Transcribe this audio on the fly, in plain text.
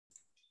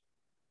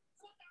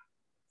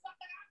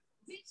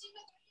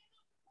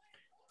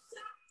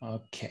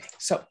Okay,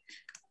 so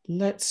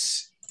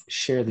let's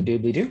share the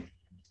doobly-doo.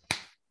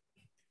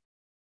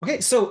 Okay,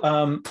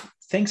 so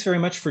thanks very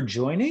much for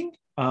joining.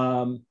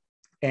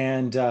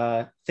 And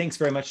thanks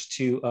very much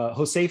to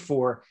Jose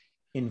for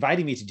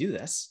inviting me to do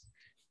this,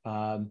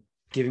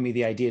 giving me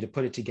the idea to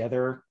put it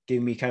together,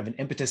 giving me kind of an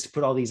impetus to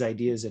put all these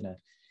ideas in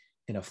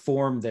a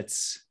form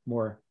that's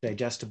more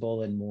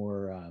digestible and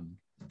more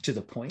to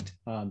the point.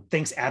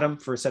 Thanks, Adam,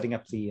 for setting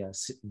up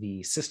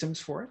the systems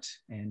for it,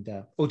 and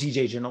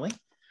OTJ generally.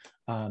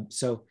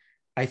 So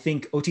I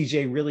think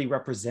OTJ really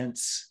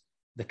represents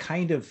the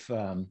kind of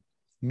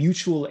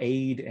mutual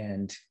aid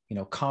and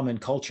common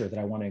culture that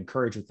I want to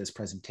encourage with this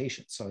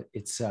presentation. So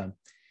it's a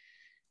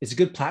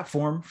good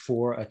platform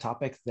for a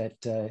topic that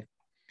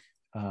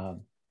kind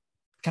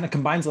of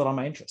combines a lot of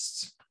my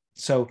interests.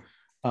 So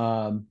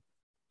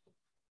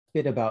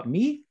bit about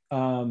me.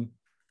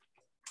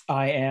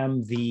 I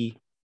am the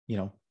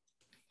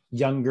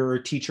younger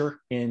teacher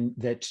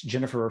that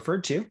Jennifer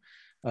referred to,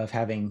 of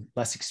having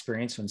less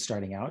experience when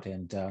starting out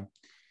and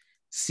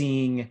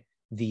seeing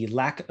the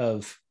lack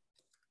of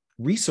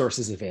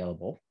resources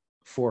available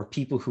for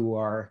people who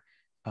are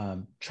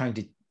trying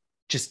to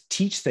just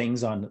teach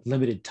things on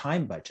limited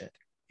time budget.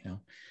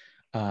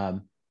 I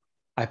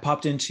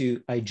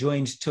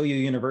joined Toyo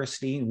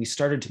University, and we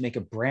started to make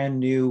a brand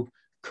new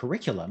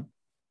curriculum.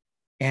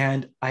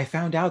 And I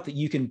found out that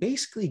you can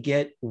basically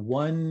get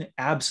one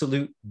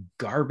absolute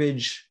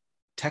garbage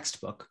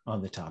textbook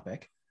on the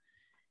topic,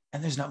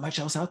 and there's not much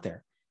else out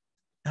there.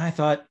 And I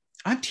thought,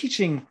 I'm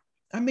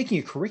making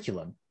a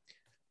curriculum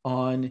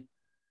on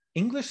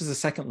English as a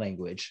second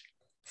language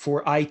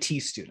for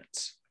IT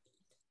students.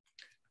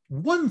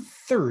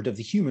 1/3 of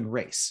the human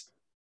race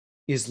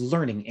is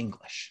learning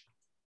English.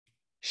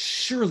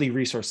 Surely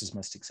resources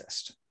must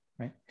exist,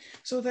 right?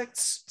 So that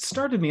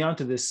started me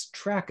onto this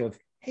track of,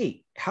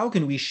 hey, how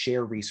can we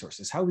share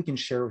resources? How we can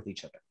share with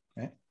each other,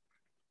 right?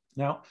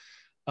 Now,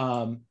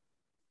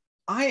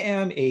 I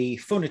am a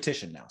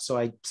phonetician now. So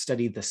I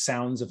studied the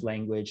sounds of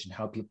language and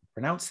how people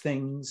pronounce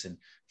things and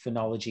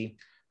phonology.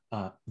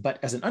 But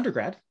as an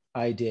undergrad,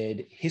 I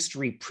did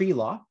history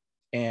pre-law,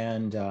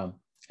 and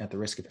at the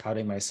risk of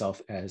outing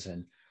myself as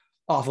an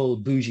awful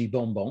bougie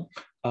bonbon,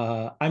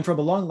 I'm from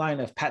a long line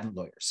of patent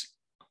lawyers.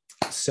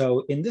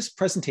 So in this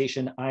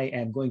presentation, I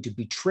am going to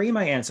betray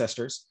my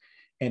ancestors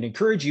and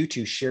encourage you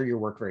to share your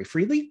work very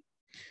freely.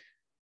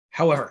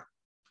 However,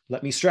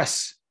 let me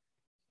stress,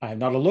 I'm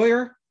not a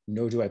lawyer,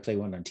 nor do I play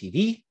one on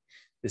TV.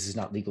 This is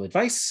not legal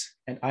advice,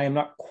 and I am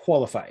not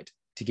qualified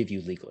to give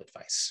you legal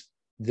advice.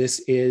 This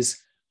is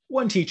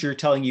one teacher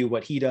telling you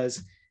what he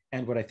does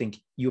and what I think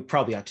you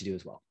probably ought to do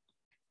as well.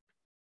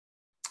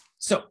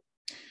 So,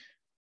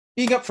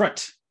 being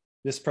upfront,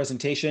 this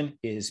presentation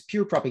is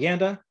pure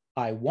propaganda.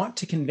 I want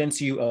to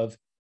convince you of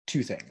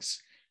two things.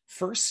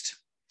 First,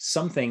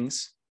 some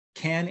things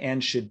can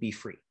and should be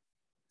free.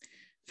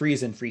 Free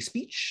as in free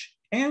speech,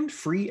 and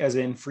free as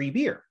in free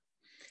beer.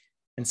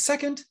 And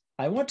second,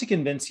 I want to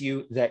convince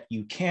you that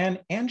you can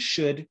and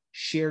should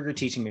share your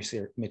teaching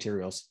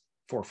materials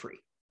for free.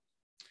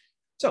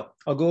 So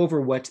I'll go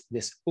over what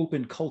this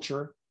open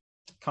culture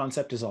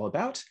concept is all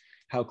about,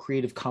 how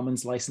Creative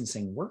Commons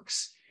licensing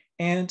works,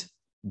 and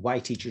why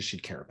teachers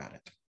should care about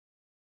it.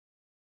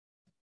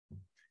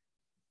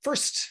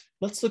 First,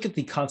 let's look at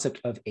the concept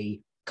of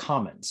a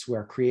commons,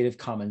 where Creative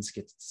Commons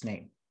gets its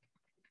name.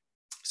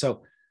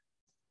 So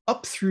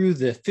up through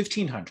the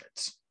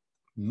 1500s,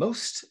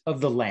 most of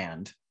the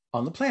land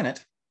on the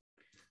planet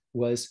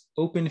was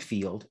open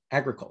field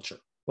agriculture.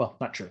 Well,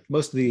 not true.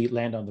 Most of the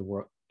land on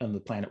the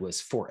planet was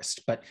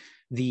forest, but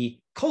the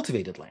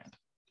cultivated land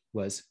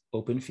was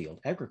open field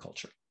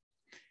agriculture.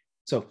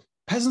 So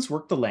peasants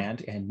worked the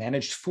land and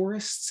managed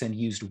forests and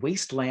used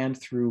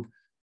wasteland through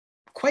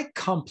quite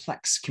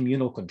complex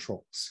communal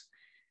controls.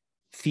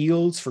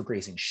 Fields for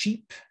grazing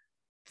sheep,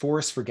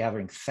 forests for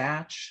gathering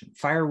thatch and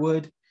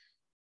firewood,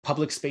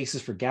 public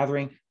spaces for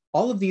gathering.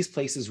 All of these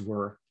places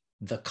were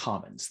the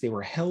commons. They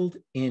were held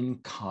in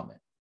common.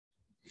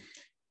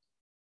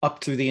 Up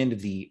to the end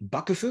of the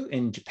Bakufu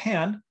in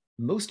Japan,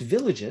 most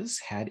villages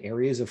had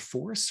areas of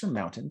forests or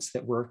mountains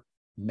that were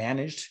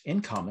managed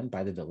in common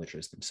by the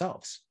villagers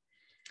themselves.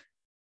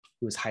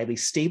 It was highly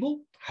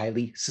stable,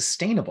 highly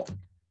sustainable,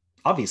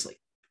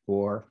 obviously,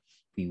 or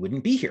we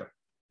wouldn't be here.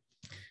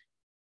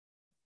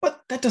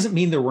 But that doesn't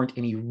mean there weren't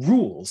any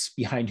rules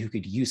behind who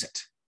could use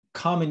it.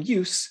 Common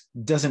use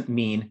doesn't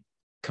mean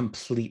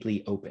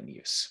completely open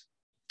use.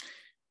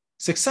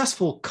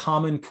 Successful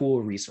common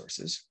pool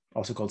resources,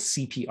 also called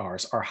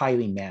CPRs, are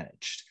highly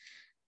managed.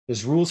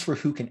 There's rules for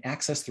who can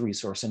access the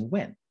resource and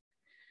when.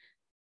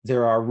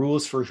 There are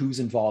rules for who's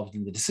involved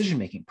in the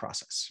decision-making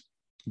process.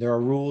 There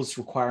are rules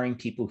requiring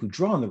people who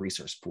draw on the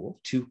resource pool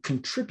to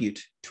contribute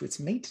to its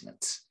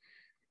maintenance.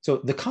 So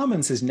the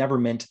commons has never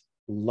meant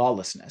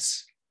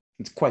lawlessness.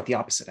 It's quite the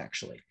opposite,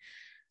 actually.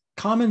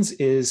 Commons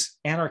is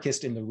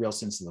anarchist in the real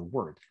sense of the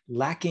word,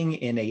 lacking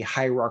in a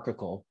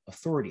hierarchical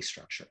authority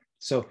structure.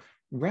 So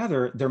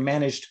rather, they're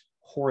managed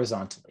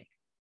horizontally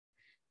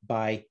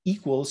by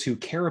equals who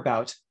care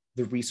about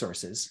the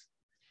resources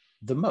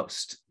the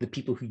most, the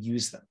people who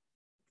use them.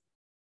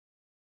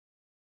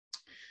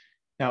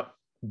 Now,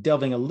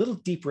 delving a little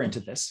deeper into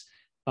this,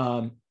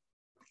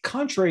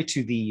 contrary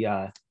to the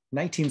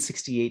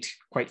 1968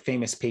 quite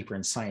famous paper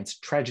in Science,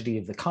 Tragedy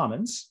of the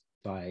Commons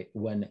by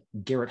one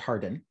Garrett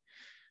Hardin,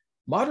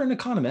 modern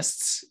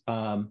economists,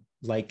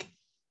 like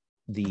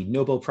the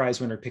Nobel Prize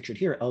winner pictured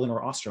here,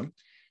 Elinor Ostrom,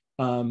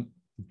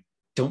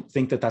 don't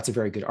think that that's a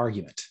very good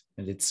argument.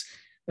 And it's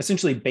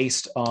essentially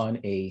based on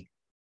a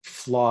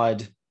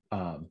flawed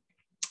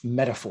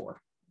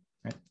metaphor.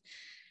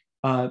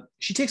 Right?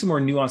 She takes a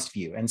more nuanced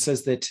view and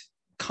says that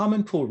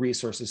common pool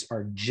resources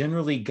are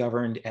generally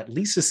governed at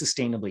least as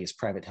sustainably as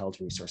private held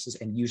resources,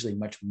 and usually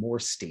much more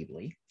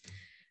stably.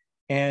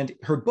 And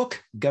her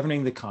book,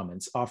 Governing the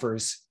Commons,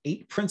 offers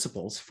 8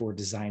 principles for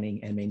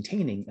designing and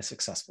maintaining a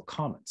successful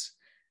commons.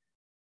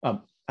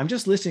 I'm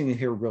just listing them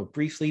here real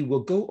briefly.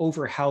 We'll go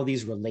over how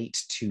these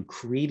relate to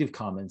Creative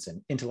Commons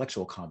and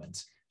Intellectual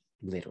Commons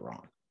later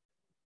on.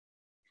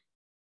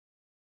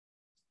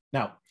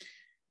 Now,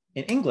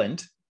 in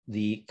England,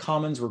 the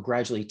commons were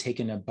gradually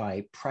taken up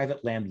by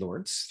private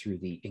landlords through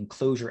the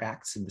Enclosure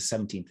Acts in the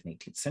 17th and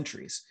 18th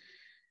centuries.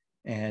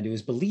 And it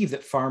was believed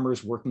that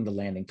farmers working the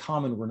land in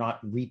common were not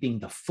reaping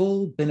the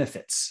full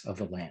benefits of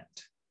the land,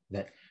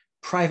 that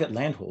private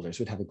landholders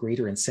would have a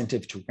greater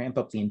incentive to ramp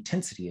up the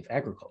intensity of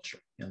agriculture.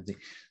 You know,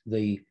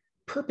 the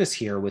purpose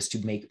here was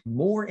to make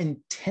more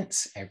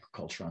intense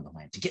agriculture on the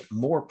land, to get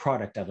more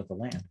product out of the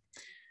land.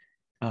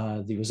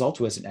 The result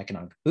was an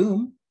economic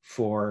boom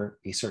for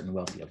a certain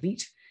wealthy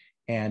elite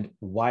and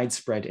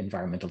widespread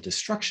environmental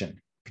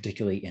destruction,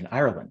 particularly in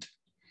Ireland.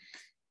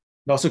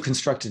 It also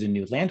constructed a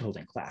new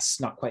landholding class,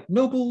 not quite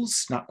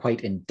nobles, not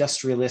quite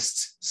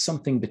industrialists,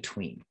 something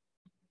between.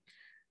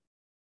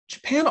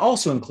 Japan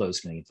also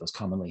enclosed many of those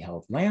commonly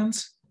held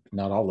lands, but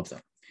not all of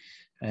them.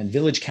 And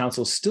village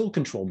councils still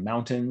control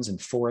mountains and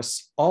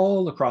forests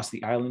all across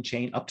the island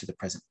chain up to the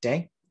present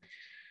day.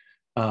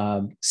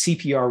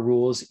 CPR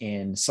rules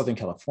in Southern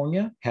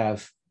California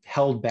have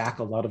held back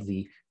a lot of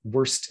the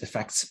worst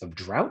effects of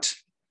drought,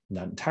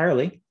 not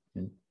entirely.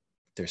 And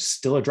there's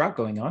still a drought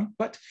going on,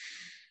 but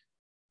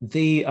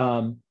they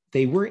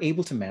were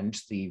able to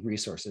manage the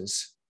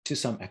resources to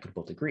some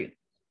equitable degree.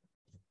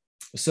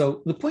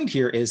 So the point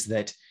here is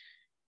that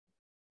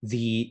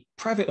the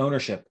private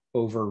ownership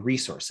over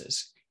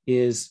resources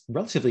is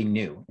relatively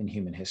new in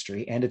human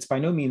history, and it's by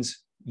no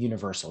means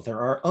universal. There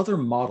are other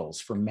models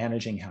for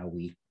managing how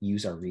we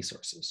use our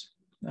resources.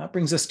 That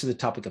brings us to the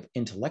topic of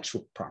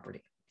intellectual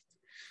property.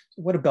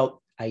 So what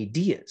about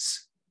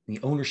ideas, the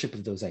ownership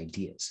of those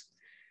ideas?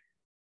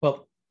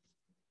 Well,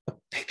 a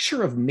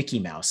picture of Mickey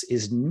Mouse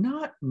is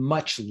not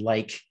much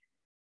like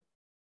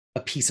a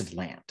piece of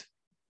land.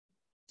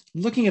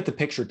 Looking at the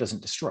picture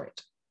doesn't destroy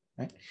it,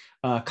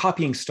 right?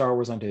 Copying Star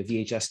Wars onto a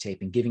VHS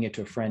tape and giving it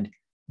to a friend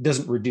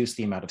doesn't reduce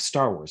the amount of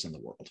Star Wars in the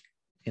world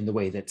in the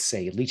way that,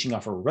 say, leaching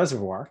off a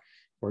reservoir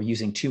or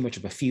using too much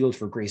of a field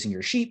for grazing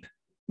your sheep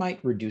might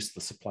reduce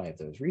the supply of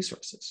those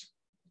resources.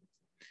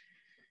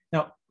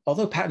 Now,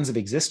 although patents have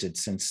existed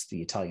since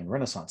the Italian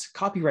Renaissance,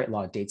 copyright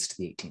law dates to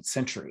the 18th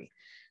century,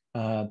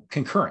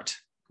 concurrent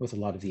with a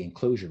lot of the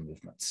enclosure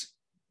movements.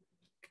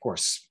 Of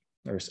course,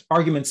 there's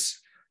arguments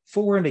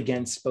for and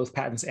against both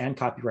patents and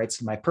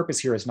copyrights. My purpose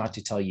here is not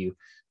to tell you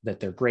that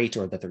they're great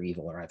or that they're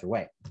evil or either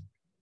way.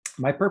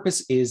 My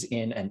purpose is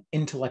in an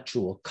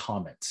intellectual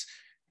commons,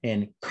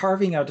 in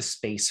carving out a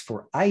space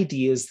for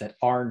ideas that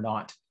are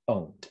not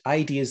owned,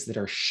 ideas that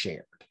are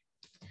shared.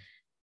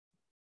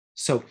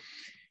 So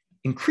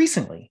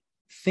increasingly,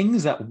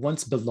 things that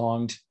once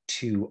belonged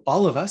to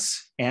all of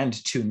us and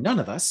to none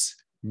of us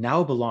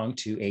now belong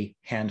to a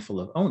handful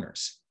of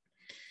owners.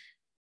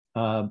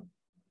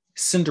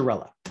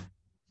 Cinderella,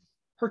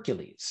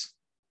 Hercules,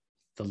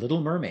 The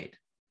Little Mermaid,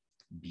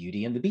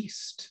 Beauty and the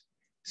Beast,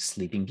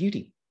 Sleeping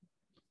Beauty,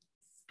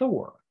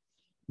 Thor,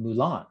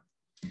 Mulan.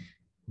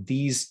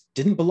 These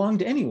didn't belong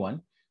to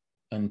anyone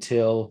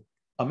until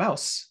a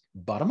mouse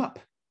bought them up.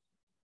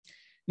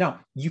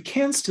 Now, you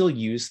can still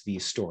use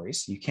these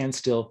stories. You can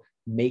still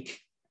make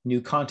new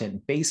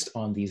content based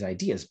on these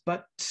ideas,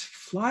 but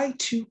fly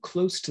too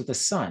close to the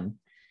sun,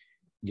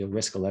 you'll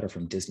risk a letter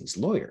from Disney's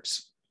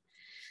lawyers.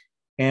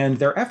 And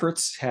their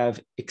efforts have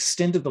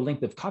extended the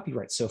length of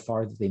copyright so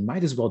far that they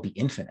might as well be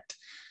infinite.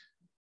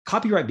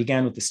 Copyright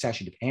began with the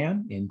Statute of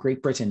Anne in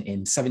Great Britain in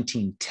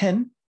 1710.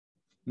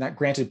 And that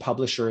granted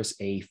publishers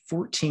a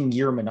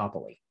 14-year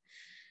monopoly.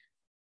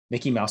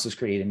 Mickey Mouse was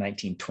created in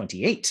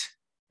 1928,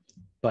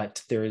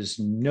 but there is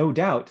no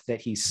doubt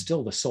that he's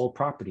still the sole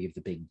property of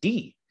the Big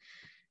D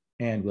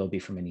and will be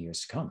for many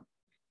years to come.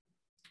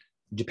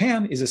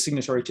 Japan is a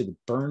signatory to the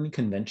Berne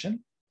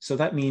Convention, so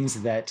that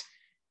means that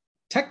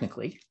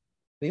technically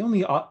they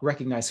only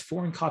recognize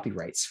foreign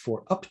copyrights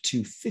for up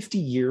to 50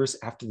 years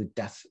after the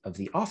death of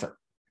the author.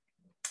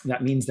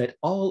 That means that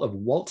all of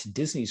Walt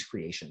Disney's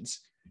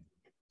creations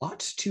ought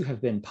to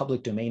have been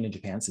public domain in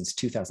Japan since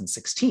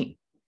 2016.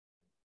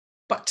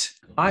 But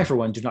I, for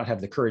one, do not have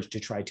the courage to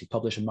try to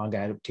publish a manga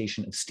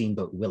adaptation of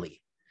Steamboat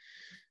Willie.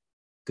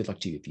 Good luck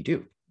to you if you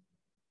do.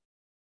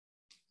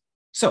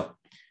 So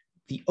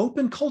the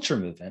open culture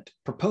movement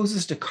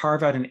proposes to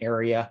carve out an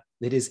area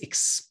that is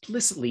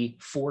explicitly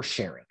for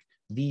sharing.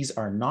 These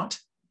are not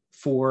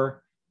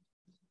for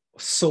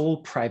sole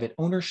private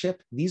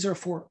ownership. These are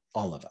for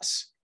all of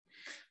us.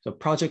 So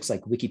projects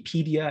like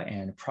Wikipedia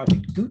and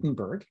Project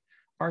Gutenberg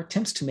are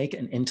attempts to make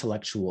an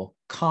intellectual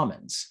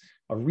commons,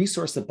 a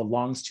resource that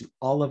belongs to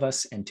all of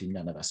us and to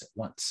none of us at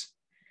once.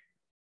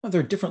 Now,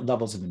 there are different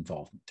levels of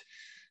involvement.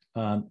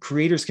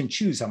 Creators can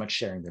choose how much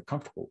sharing they're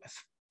comfortable with.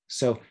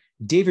 So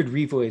David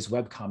Revoy's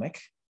webcomic,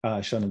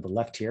 shown on the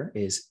left here,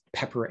 is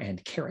Pepper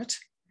and Carrot.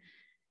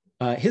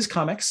 His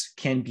comics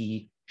can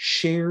be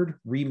shared,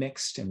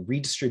 remixed, and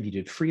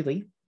redistributed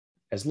freely,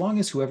 as long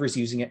as whoever's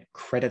using it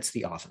credits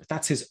the author.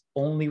 That's his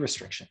only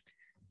restriction.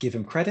 Give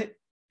him credit,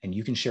 and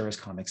you can share his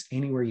comics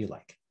anywhere you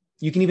like.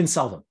 You can even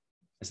sell them,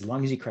 as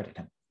long as you credit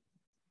him.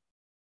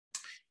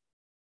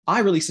 I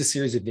released a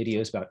series of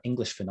videos about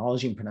English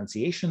phonology and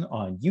pronunciation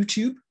on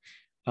YouTube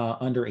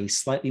under a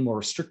slightly more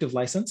restrictive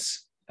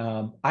license.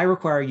 I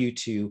require you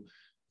to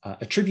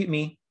attribute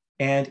me,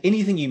 and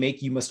anything you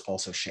make, you must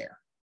also share.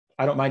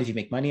 I don't mind if you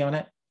make money on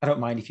it. I don't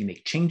mind if you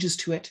make changes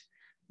to it,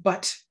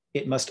 but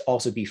it must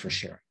also be for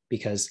sharing,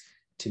 because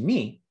to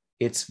me,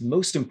 it's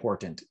most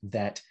important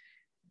that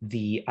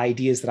the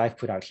ideas that I've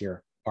put out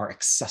here are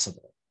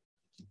accessible.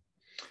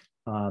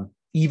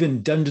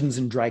 Even Dungeons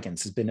and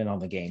Dragons has been in on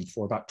the game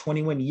for about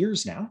 21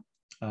 years now.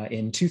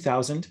 In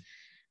 2000,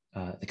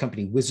 the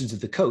company Wizards of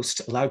the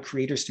Coast allowed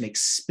creators to make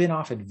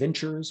spin-off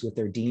adventures with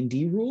their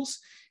D&D rules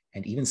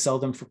and even sell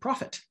them for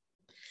profit.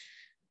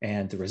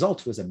 And the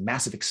result was a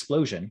massive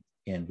explosion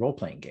in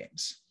role-playing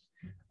games.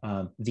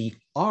 The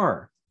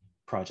R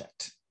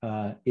project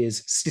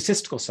is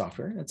statistical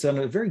software. It's on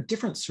a very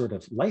different sort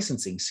of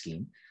licensing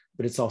scheme,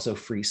 but it's also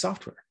free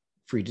software,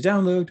 free to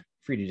download,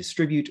 free to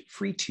distribute,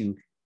 free to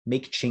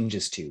make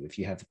changes to if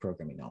you have the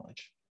programming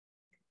knowledge.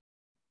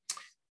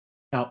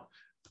 Now,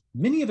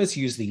 many of us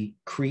use the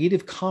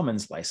Creative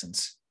Commons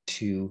license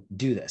to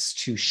do this,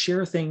 to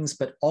share things,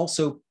 but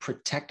also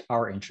protect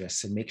our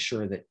interests and make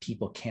sure that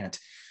people can't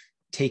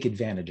take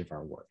advantage of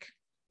our work.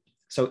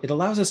 So it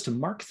allows us to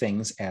mark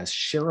things as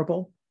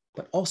shareable,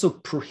 but also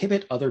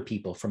prohibit other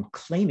people from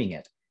claiming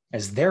it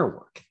as their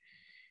work,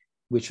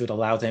 which would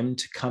allow them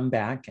to come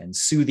back and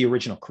sue the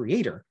original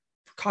creator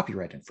for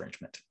copyright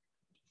infringement.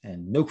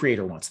 And no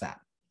creator wants that.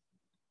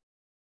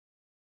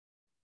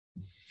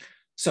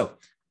 So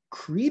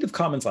Creative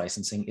Commons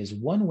licensing is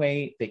one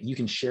way that you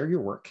can share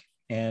your work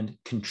and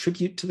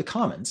contribute to the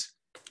commons,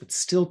 but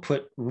still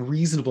put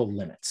reasonable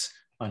limits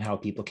on how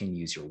people can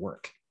use your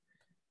work.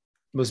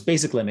 The most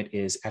basic limit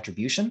is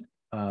attribution.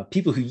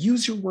 People who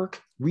use your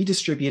work,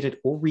 redistribute it,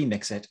 or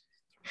remix it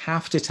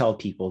have to tell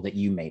people that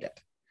you made it.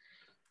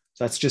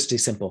 So that's just a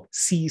simple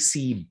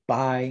CC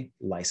BY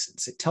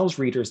license. It tells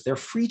readers they're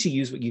free to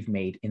use what you've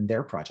made in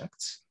their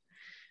projects.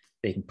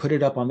 They can put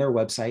it up on their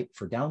website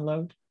for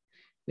download.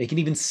 They can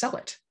even sell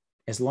it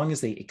as long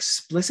as they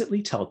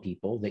explicitly tell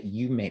people that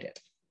you made it.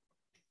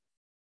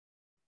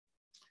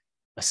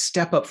 A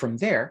step up from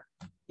there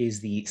is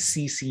the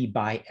CC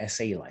BY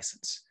SA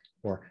license,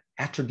 or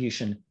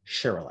attribution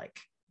share alike.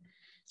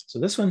 So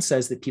this one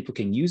says that people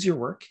can use your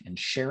work and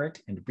share it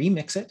and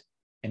remix it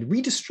and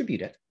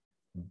redistribute it,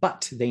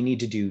 but they need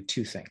to do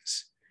two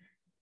things.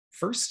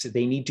 First,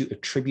 they need to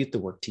attribute the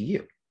work to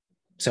you.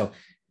 So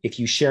if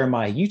you share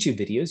my YouTube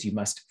videos, you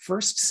must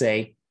first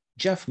say,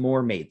 Jeff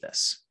Moore made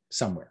this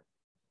somewhere.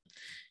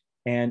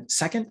 And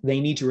second, they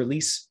need to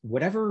release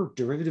whatever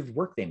derivative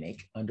work they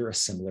make under a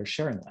similar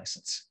sharing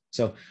license.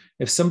 So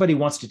if somebody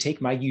wants to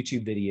take my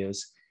YouTube videos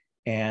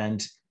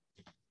and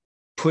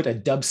put a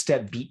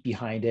dubstep beat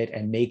behind it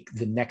and make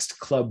the next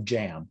club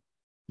jam,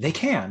 they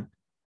can,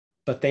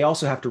 but they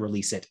also have to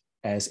release it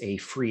as a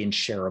free and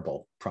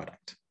shareable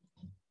product.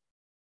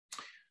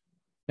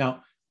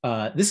 Now,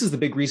 this is the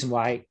big reason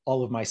why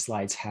all of my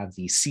slides have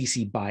the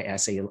CC BY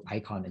SA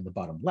icon in the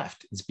bottom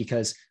left. It's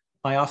because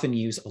I often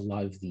use a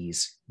lot of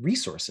these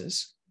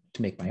resources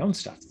to make my own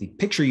stuff. The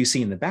picture you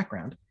see in the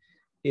background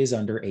is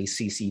under a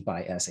CC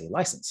BY SA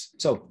license.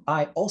 So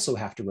I also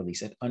have to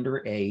release it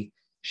under a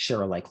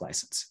share-alike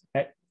license.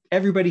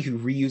 Everybody who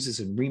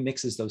reuses and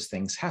remixes those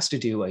things has to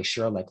do a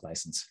share-alike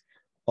license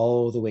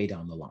all the way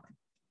down the line.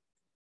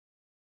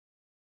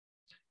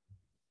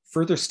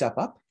 Further step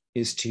up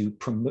is to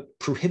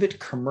prohibit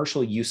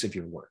commercial use of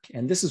your work.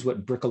 And this is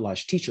what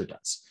Bricolage Teacher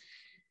does.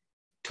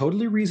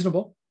 Totally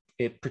reasonable.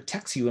 It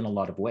protects you in a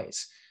lot of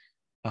ways.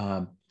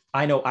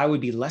 I know I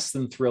would be less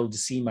than thrilled to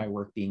see my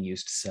work being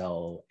used to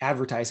sell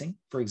advertising,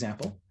 for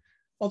example,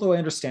 although I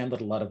understand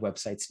that a lot of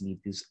websites need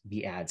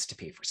the ads to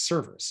pay for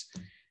servers.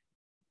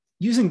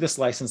 Using this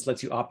license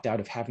lets you opt out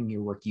of having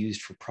your work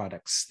used for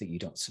products that you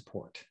don't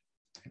support.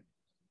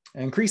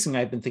 Increasingly,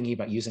 I've been thinking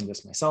about using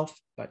this myself,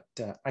 but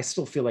I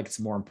still feel like it's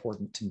more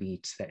important to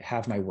me to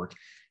have my work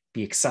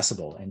be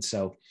accessible. And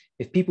so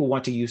if people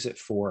want to use it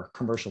for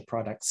commercial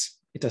products,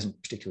 it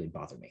doesn't particularly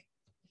bother me.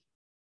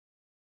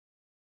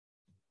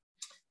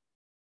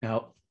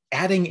 Now,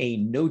 adding a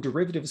no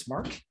derivatives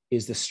mark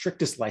is the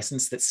strictest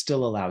license that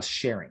still allows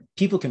sharing.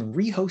 People can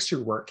rehost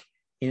your work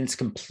in its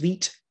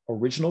complete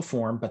original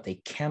form, but they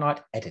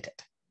cannot edit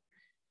it.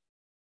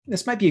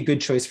 This might be a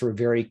good choice for a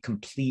very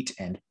complete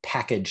and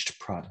packaged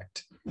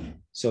product.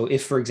 So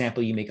if, for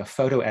example, you make a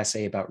photo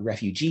essay about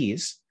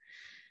refugees,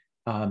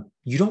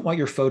 you don't want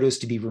your photos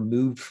to be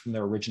removed from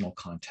their original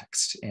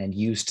context and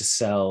used to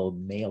sell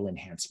male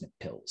enhancement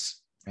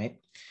pills, right?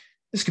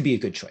 This could be a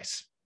good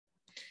choice.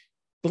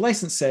 The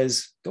license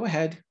says, go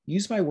ahead,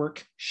 use my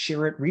work,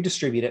 share it,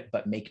 redistribute it,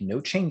 but make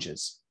no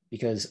changes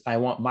because I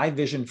want my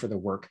vision for the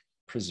work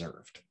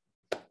preserved.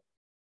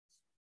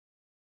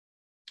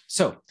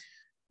 So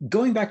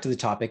going back to the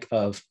topic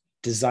of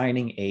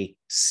designing a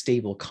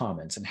stable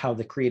commons and how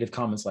the Creative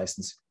Commons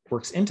license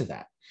works into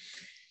that,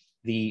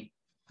 the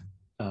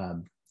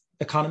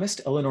economist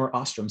Elinor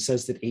Ostrom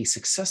says that a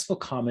successful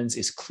commons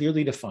is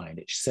clearly defined.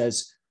 It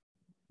says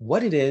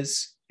what it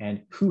is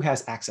and who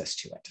has access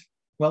to it.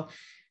 Well,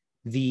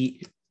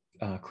 the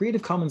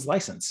Creative Commons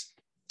license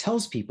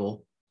tells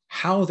people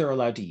how they're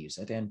allowed to use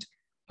it and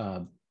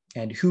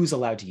who's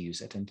allowed to use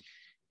it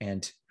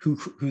and who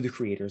the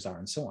creators are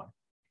and so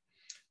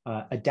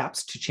on.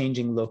 Adapts to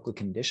changing local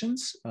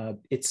conditions.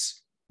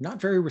 It's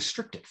not very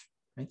restrictive,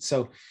 right?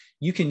 So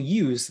you can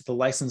use the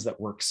license that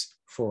works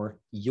for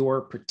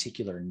your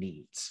particular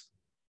needs.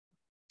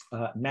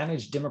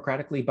 Managed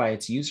democratically by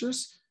its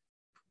users.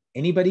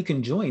 Anybody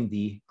can join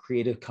the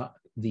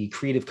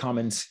Creative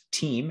Commons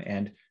team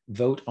and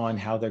vote on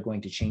how they're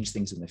going to change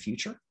things in the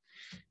future.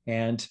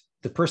 And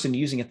the person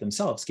using it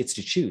themselves gets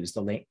to choose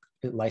the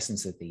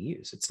license that they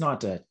use. It's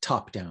not a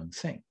top-down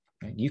thing,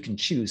 right? You can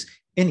choose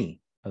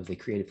any of the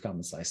Creative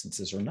Commons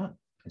licenses or none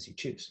as you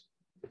choose.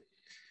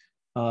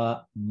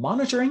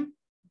 Monitoring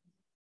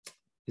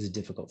is a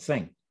difficult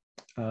thing.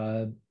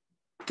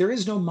 There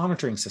is no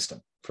monitoring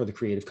system for the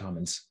Creative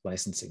Commons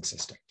licensing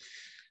system.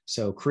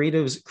 So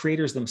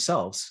creators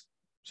themselves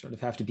sort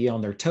of have to be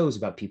on their toes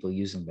about people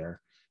using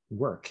their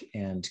work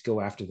and go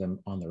after them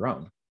on their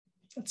own.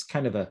 That's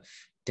kind of a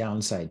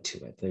downside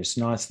to it. There's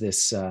not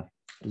this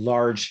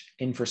large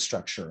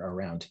infrastructure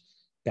around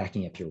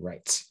backing up your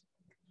rights.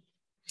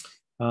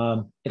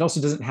 It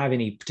also doesn't have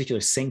any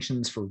particular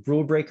sanctions for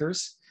rule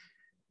breakers,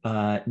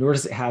 nor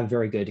does it have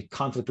very good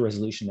conflict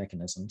resolution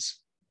mechanisms,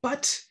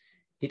 but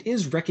it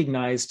is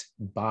recognized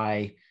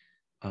by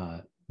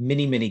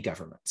many, many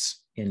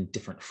governments in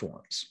different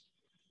forms.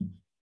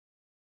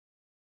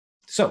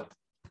 So,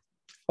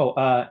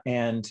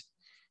 and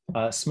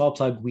small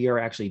plug, we are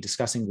actually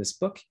discussing this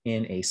book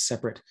in a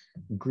separate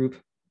group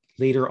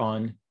later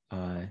on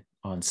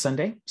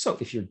Sunday. So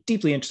if you're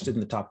deeply interested in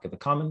the topic of the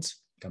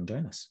commons, come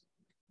join us.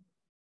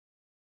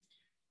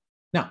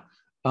 Now,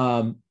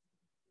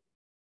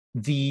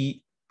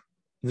 the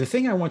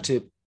thing I want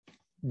to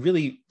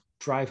really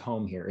drive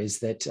home here is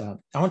that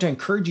I want to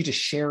encourage you to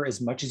share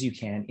as much as you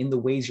can in the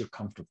ways you're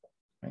comfortable,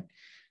 right?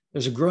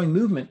 There's a growing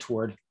movement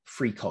toward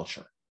free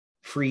culture,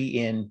 free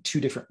in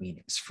two different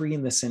meanings. Free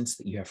in the sense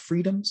that you have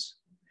freedoms.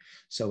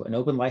 So an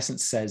open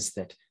license says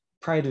that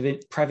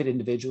private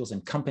individuals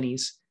and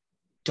companies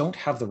don't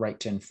have the right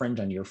to infringe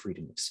on your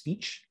freedom of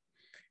speech.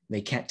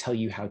 They can't tell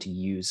you how to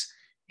use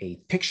a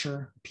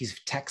picture, a piece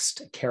of text,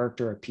 a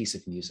character, a piece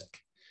of music.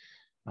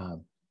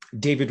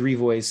 David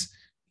Revoy's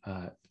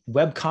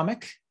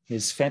webcomic,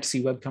 his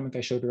fantasy webcomic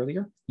I showed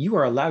earlier, you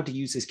are allowed to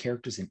use his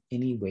characters in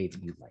any way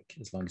that you like,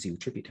 as long as you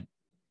attribute him.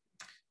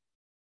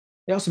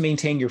 They also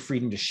maintain your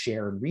freedom to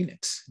share and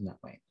remix in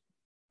that way.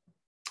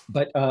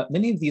 But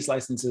many of these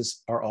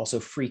licenses are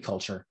also free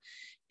culture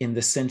in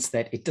the sense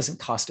that it doesn't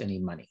cost any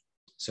money.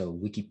 So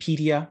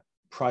Wikipedia,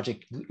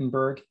 Project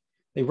Gutenberg,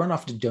 they run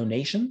off to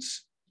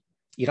donations.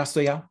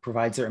 Irastoya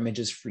provides their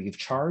images free of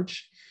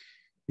charge.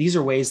 These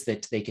are ways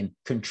that they can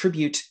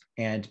contribute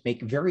and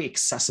make very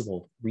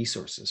accessible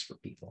resources for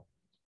people.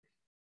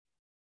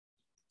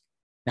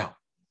 Now,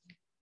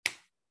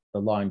 the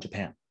law in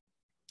Japan.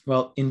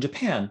 Well, in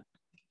Japan,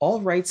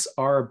 all rights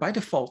are by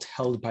default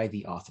held by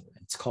the author.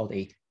 It's called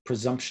a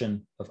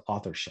presumption of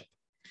authorship.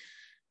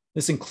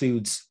 This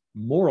includes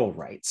moral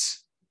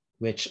rights,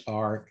 which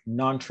are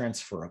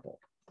non-transferable.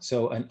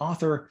 So an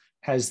author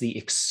has the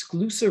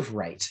exclusive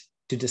right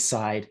to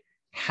decide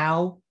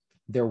how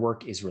their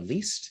work is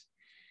released,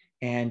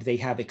 and they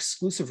have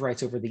exclusive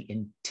rights over the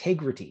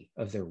integrity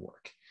of their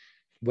work,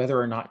 whether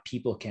or not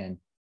people can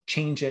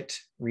change it,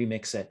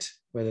 remix it,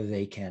 whether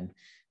they can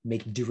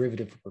make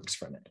derivative works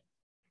from it.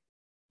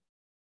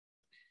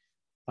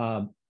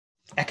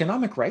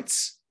 Economic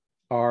rights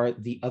are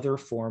the other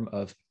form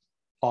of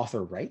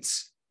author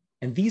rights,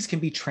 and these can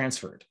be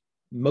transferred.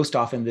 Most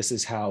often, this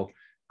is how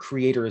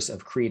creators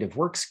of creative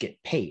works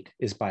get paid,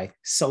 is by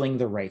selling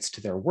the rights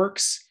to their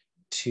works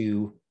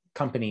to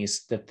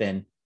companies that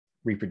then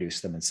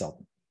reproduce them and sell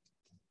them.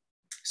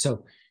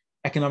 So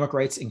economic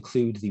rights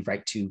include the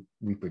right to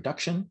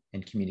reproduction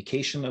and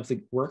communication of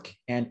the work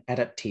and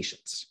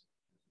adaptations.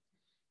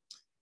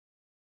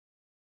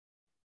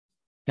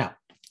 Now,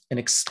 an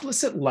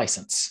explicit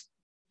license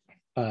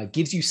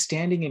gives you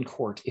standing in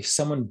court if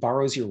someone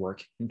borrows your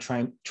work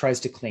and tries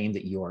to claim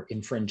that you are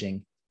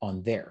infringing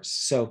on theirs.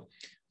 So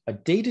a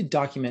dated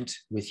document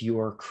with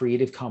your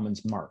Creative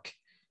Commons mark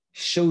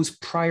shows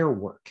prior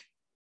work.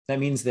 That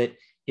means that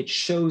it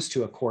shows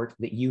to a court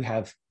that you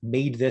have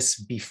made this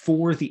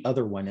before the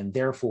other one, and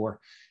therefore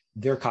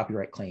their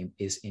copyright claim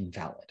is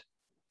invalid.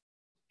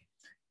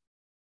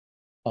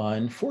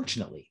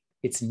 Unfortunately,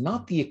 it's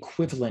not the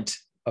equivalent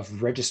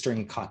of registering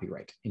a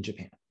copyright in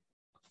Japan.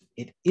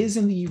 It is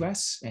in the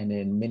US and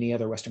in many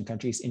other Western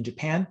countries. In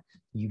Japan,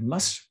 you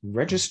must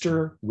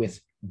register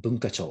with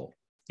bunkacho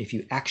if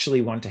you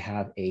actually want to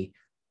have a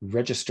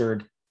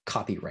registered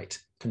copyright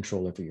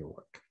control over your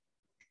work.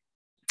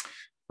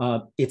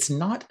 It's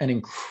not an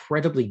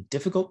incredibly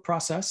difficult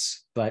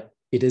process, but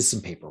it is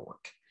some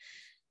paperwork.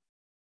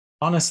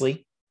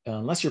 Honestly,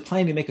 unless you're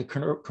planning to make a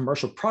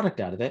commercial product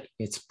out of it,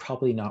 it's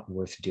probably not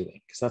worth doing,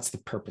 because that's the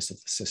purpose of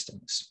the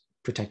system, is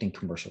protecting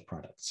commercial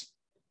products.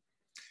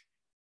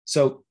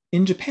 So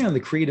in Japan, the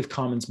Creative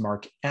Commons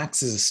mark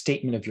acts as a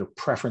statement of your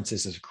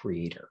preferences as a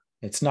creator.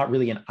 It's not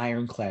really an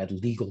ironclad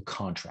legal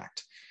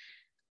contract.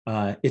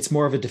 It's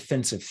more of a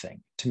defensive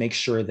thing to make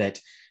sure that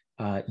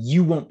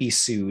you won't be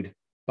sued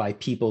by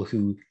people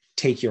who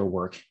take your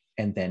work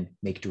and then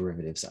make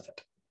derivatives of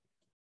it.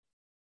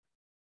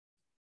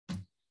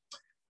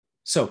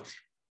 So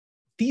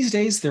these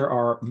days, there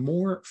are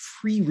more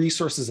free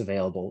resources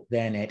available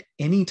than at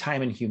any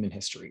time in human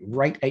history,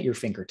 right at your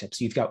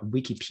fingertips. You've got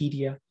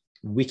Wikipedia,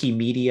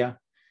 Wikimedia,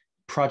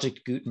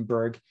 Project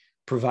Gutenberg,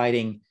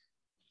 providing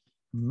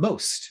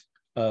most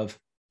of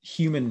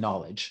human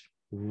knowledge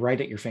right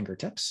at your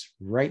fingertips,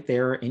 right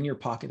there in your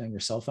pocket on your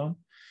cell phone.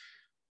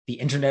 The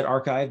Internet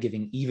Archive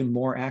giving even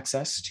more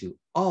access to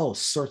all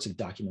sorts of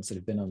documents that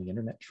have been on the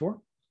internet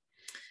before.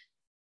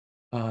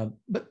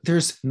 But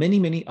there's many,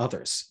 many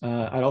others.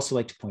 I'd also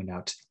like to point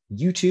out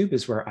YouTube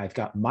is where I've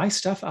got my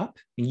stuff up,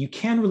 and you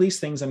can release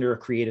things under a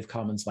Creative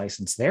Commons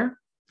license there.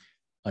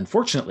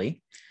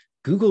 Unfortunately,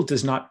 Google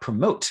does not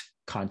promote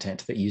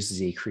content that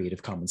uses a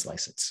Creative Commons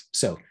license.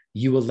 So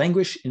you will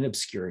languish in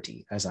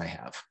obscurity, as I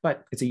have,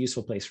 but it's a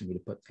useful place for me to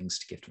put things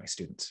to give to my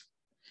students.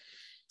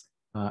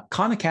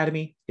 Khan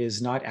Academy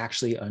is not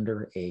actually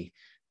under a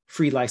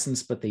free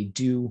license, but they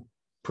do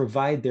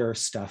provide their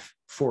stuff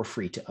for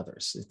free to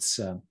others. It's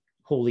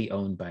wholly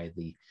owned by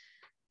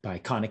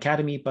Khan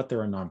Academy, but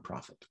they're a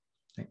nonprofit.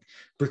 Right?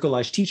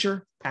 Bricolage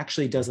Teacher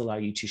actually does allow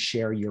you to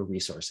share your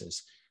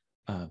resources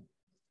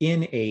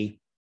in a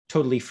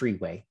totally free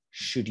way,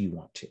 should you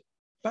want to.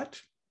 But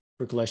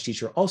Bricolage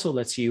Teacher also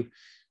lets you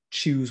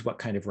choose what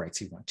kind of rights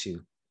you want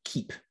to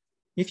keep,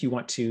 if you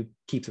want to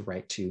keep the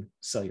right to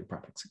sell your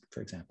products,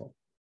 for example.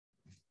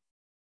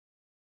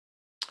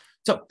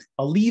 So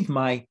I'll leave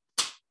my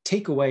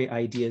takeaway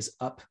ideas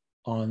up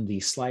on the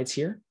slides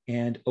here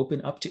and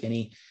open up to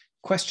any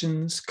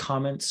questions,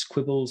 comments,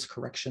 quibbles,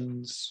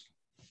 corrections.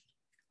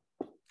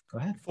 Go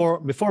ahead.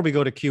 Before we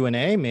go to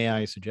Q&A, may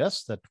I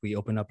suggest that we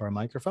open up our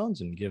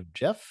microphones and give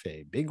Jeff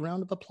a big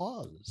round of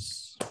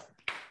applause.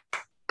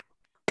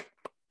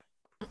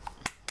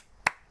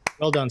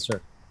 Well done,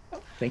 sir.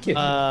 Thank you.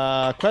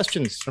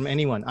 Questions from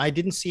anyone? I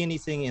didn't see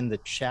anything in the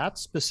chat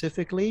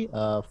specifically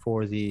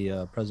for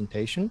the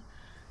presentation,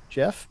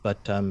 Jeff,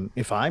 but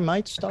if I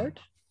might start.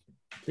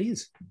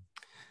 Please.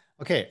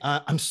 Okay,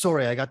 I'm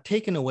sorry, I got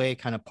taken away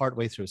kind of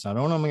partway through, so I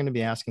don't know I'm going to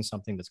be asking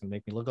something that's going to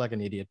make me look like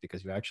an idiot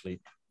because you actually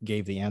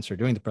gave the answer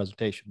during the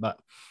presentation. But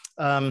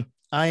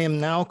I am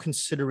now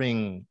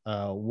considering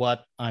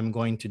what I'm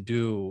going to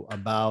do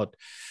about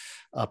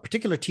a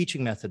particular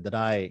teaching method that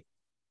I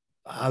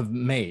have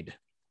made.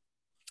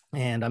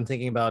 And I'm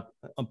thinking about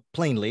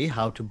plainly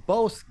how to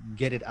both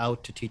get it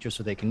out to teachers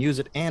so they can use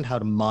it and how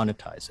to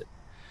monetize it.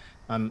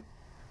 I'm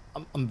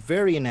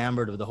very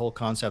enamored of the whole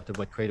concept of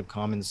what Creative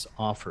Commons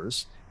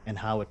offers and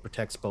how it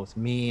protects both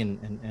me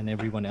and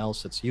everyone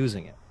else that's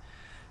using it.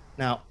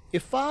 Now,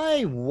 if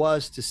I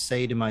was to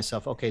say to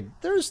myself, okay,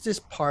 there's this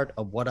part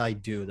of what I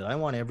do that I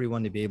want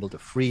everyone to be able to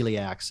freely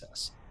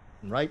access.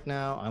 And right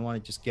now, I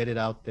want to just get it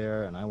out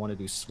there, and I want to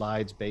do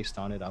slides based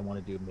on it. I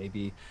want to do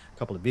maybe a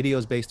couple of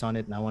videos based on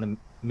it, and I want to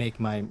make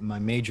my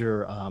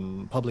major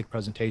public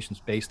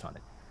presentations based on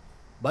it.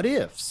 But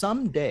if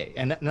someday,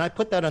 and I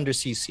put that under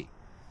CC.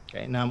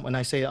 Okay, now when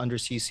I say under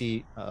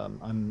CC,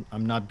 I'm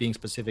not being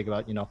specific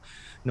about,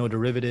 no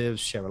derivatives,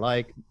 share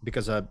alike,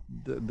 because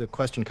the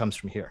question comes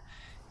from here.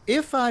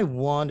 If I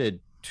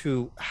wanted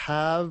to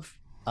have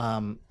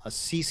a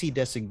CC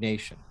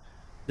designation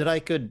that I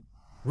could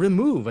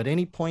remove at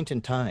any point in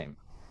time,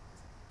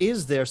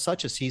 is there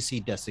such a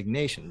CC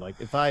designation? Like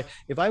if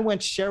I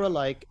went share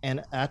alike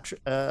and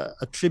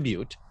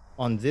attribute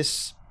on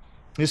this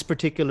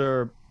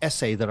particular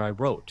essay that I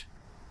wrote,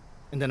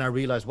 and then I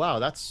realized, wow,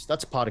 that's a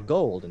pot of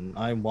gold, and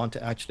I want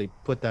to actually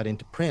put that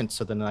into print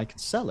so then I can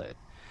sell it.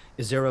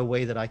 Is there a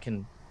way that I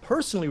can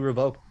personally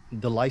revoke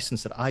the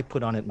license that I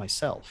put on it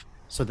myself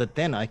so that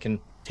then I can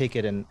take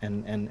it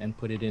and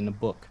put it in a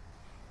book?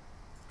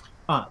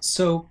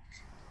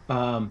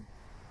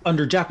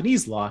 Under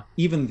Japanese law,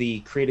 even the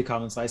Creative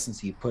Commons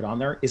license you put on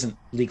there isn't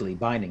legally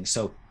binding.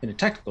 So in a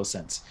technical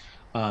sense,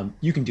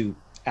 you can do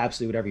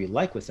absolutely whatever you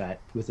like with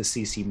that, with the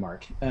CC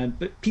mark.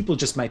 But people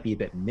just might be a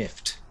bit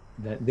miffed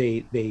that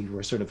they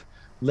were sort of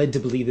led to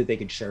believe that they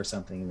could share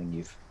something, and then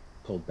you've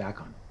pulled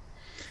back on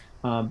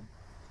it.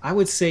 I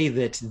would say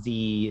that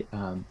the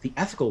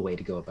ethical way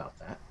to go about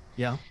that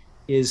Yeah.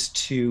 is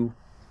to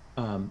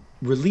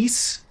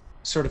release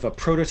sort of a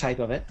prototype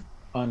of it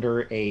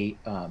under a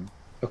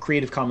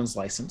Creative Commons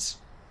license,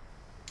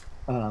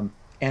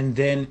 and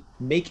then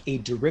make a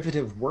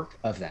derivative work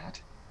of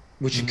that,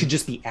 which you could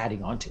just be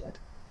adding onto it,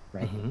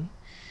 right?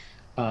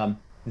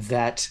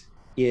 That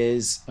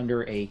is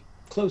under a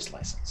closed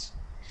license.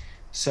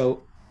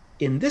 So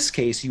in this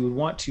case, you would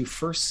want to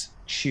first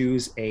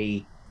choose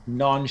a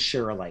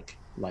non-share alike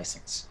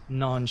license.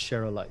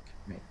 Non-share alike.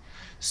 Right.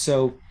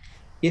 So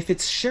if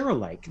it's share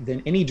alike,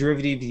 then any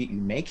derivative that you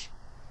make,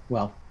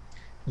 well,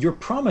 you're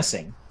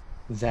promising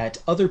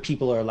that other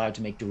people are allowed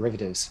to make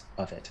derivatives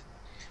of it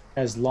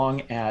as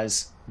long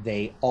as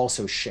they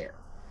also share.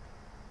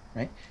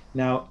 Right?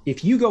 Now,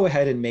 if you go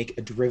ahead and make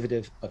a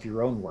derivative of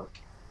your own work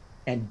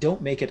and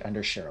don't make it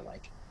under share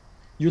alike,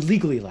 you're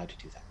legally allowed to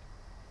do that,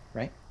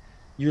 right?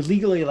 You're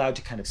legally allowed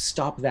to kind of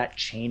stop that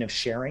chain of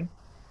sharing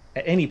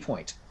at any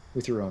point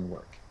with your own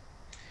work.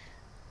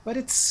 But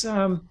it's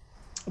a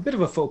bit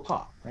of a faux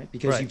pas, right?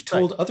 Because you've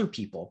told other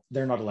people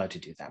they're not allowed to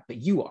do that, but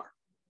you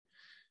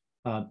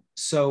are.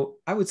 So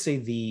I would say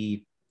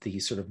the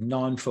sort of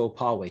non-faux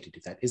pas way to do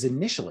that is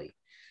initially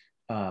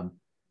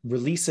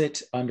release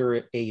it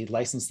under a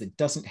license that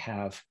doesn't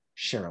have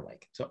share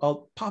alike. So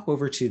I'll pop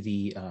over to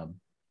the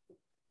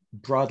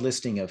broad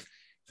listing of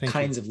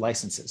kinds of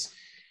licenses.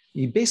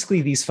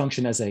 Basically, these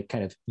function as a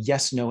kind of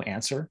yes/no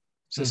answer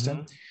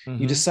system.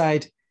 You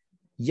decide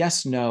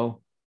yes,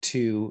 no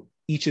to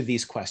each of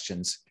these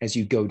questions as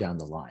you go down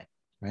the line,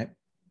 right?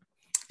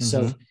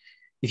 So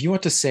if you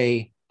want to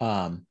say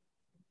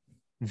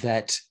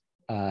that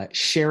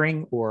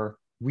sharing or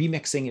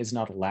remixing is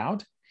not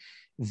allowed,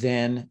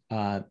 then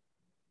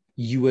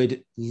you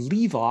would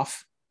leave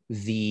off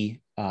the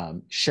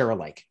share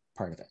alike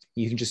part of it.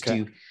 You can just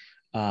do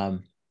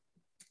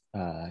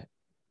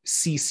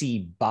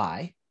CC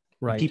by.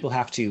 Right. People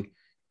have to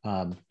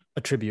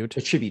attribute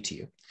to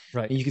you.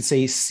 Right. And you could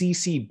say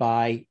CC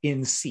by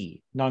in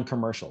C,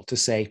 non-commercial, to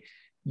say,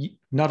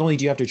 not only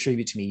do you have to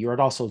attribute to me, you're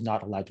also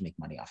not allowed to make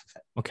money off of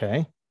it.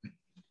 Okay.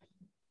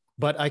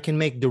 But I can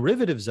make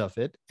derivatives of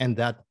it, and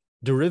that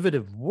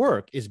derivative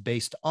work is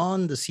based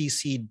on the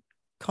CC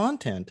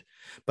content.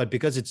 But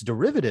because it's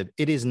derivative,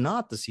 it is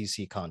not the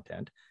CC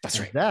content. That's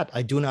right. That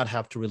I do not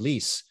have to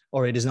release,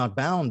 or it is not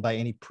bound by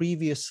any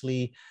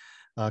previously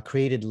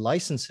created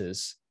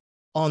licenses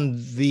on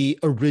the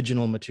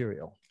original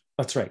material.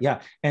 That's right. Yeah.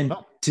 And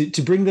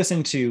to bring this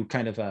into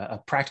kind of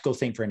a practical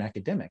thing for an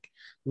academic,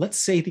 let's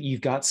say that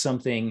you've got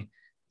something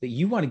that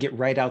you want to get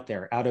right out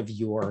there out of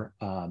your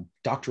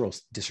doctoral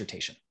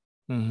dissertation.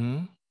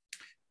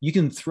 You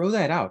can throw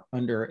that out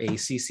under a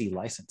CC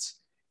license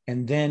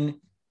and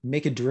then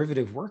make a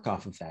derivative work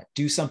off of that.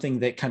 Do something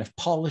that kind of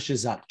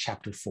polishes up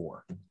chapter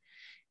 4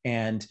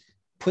 and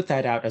put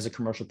that out as a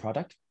commercial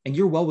product. And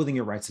you're well within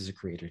your rights as a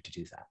creator to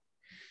do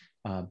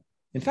that.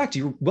 In fact,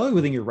 you're well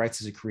within your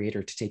rights as a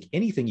creator to take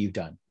anything you've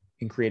done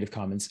in Creative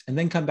Commons and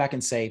then come back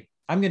and say,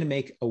 I'm going to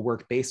make a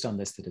work based on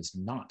this that is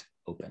not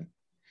open.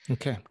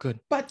 Okay, good.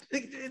 But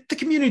the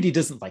community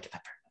doesn't like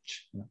that very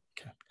much. You know?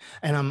 Okay.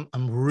 And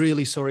I'm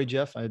really sorry,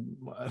 Jeff.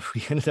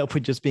 We ended up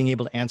with just being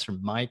able to answer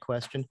my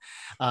question.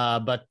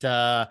 But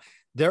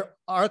there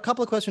are a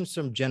couple of questions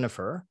from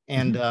Jennifer,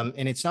 and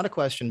it's not a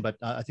question, but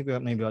I think we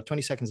have maybe about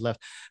 20 seconds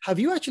left. Have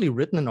you actually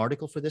written an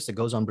article for this that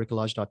goes on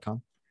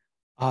bricolage.com?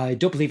 I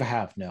don't believe I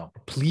have, no.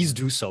 Please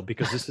do so,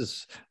 because this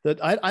is that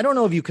I don't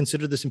know if you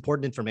consider this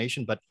important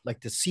information, but like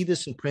to see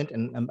this in print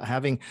and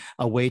having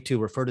a way to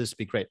refer to this would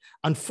be great.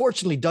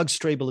 Unfortunately, Doug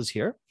Strabel is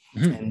here,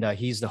 and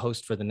he's the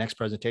host for the next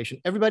presentation.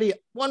 Everybody,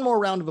 one more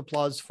round of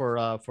applause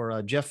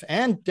for Jeff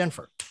and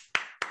Jennifer.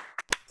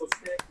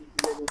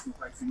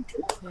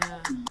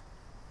 Yeah.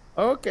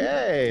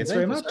 Okay, thanks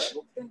very much.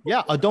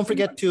 Yeah, don't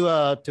forget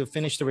to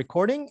finish the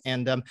recording.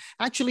 And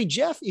actually,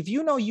 Jeff, if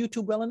you know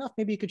YouTube well enough,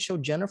 maybe you could show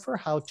Jennifer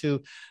how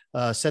to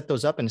set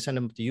those up and send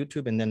them to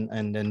YouTube, and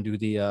then do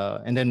the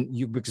and then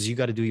you, because you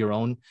got to do your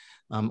own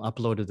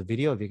upload of the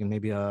video. If you can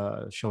maybe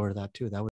show her that too, that would.